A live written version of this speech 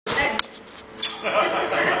Is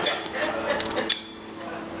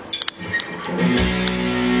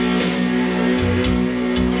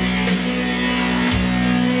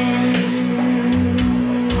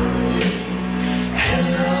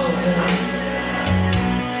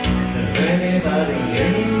there anybody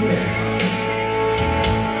in there?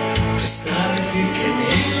 Just not if you can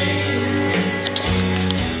hear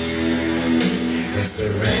me. Is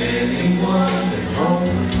there anyone at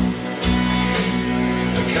home?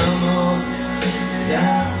 Come on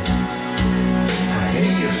now, I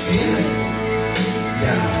hear you're feeling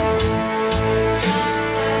down.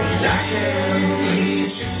 And I can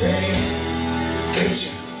ease your pain, get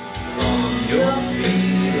you on your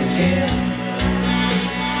feet again.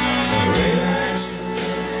 Relax,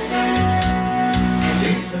 you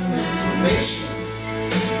need some information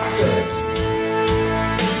first.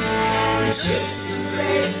 Just the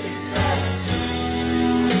basic facts.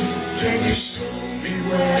 Can you show me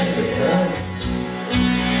where it hurts?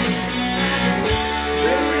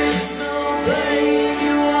 There is no pain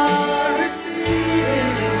you are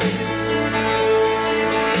receiving.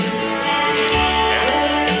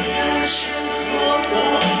 There is tensions for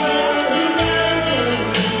horizon.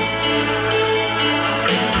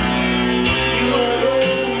 You are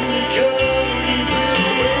only going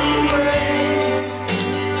through embrace.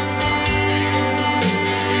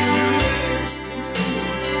 You listen,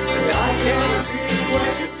 and I can't do what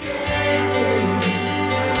you say.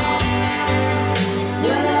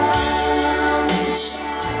 When I was a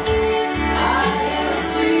child, I was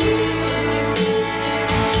free.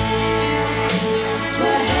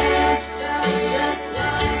 My hands felt just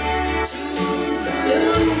like two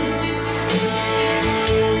balloons.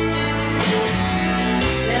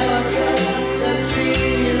 Now I've got the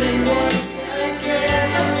feeling once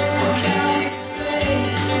again. I can't explain,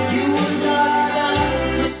 you will not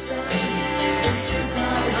understand. This is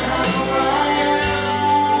not how I am.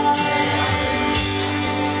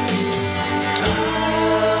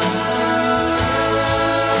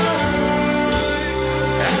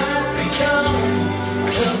 I've become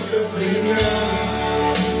comfortably numb.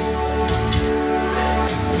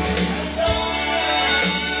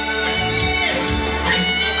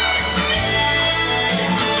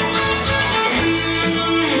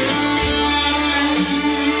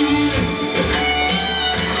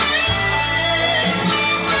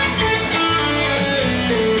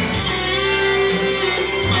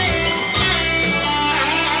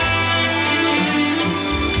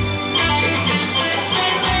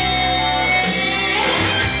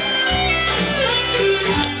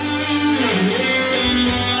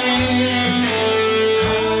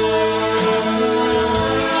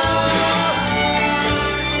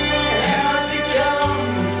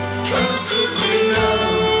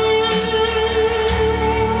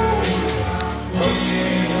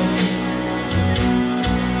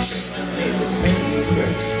 Just a little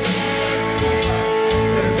pinprick.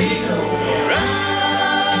 There'll be no more.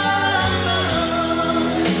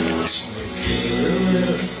 Makes me feel a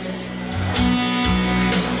little sick.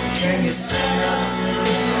 Can you stand up?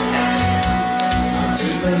 I do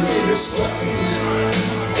believe it's working.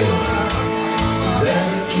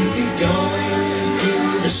 That'll keep you going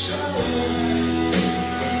through the show.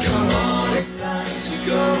 Come on, it's time to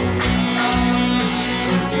go.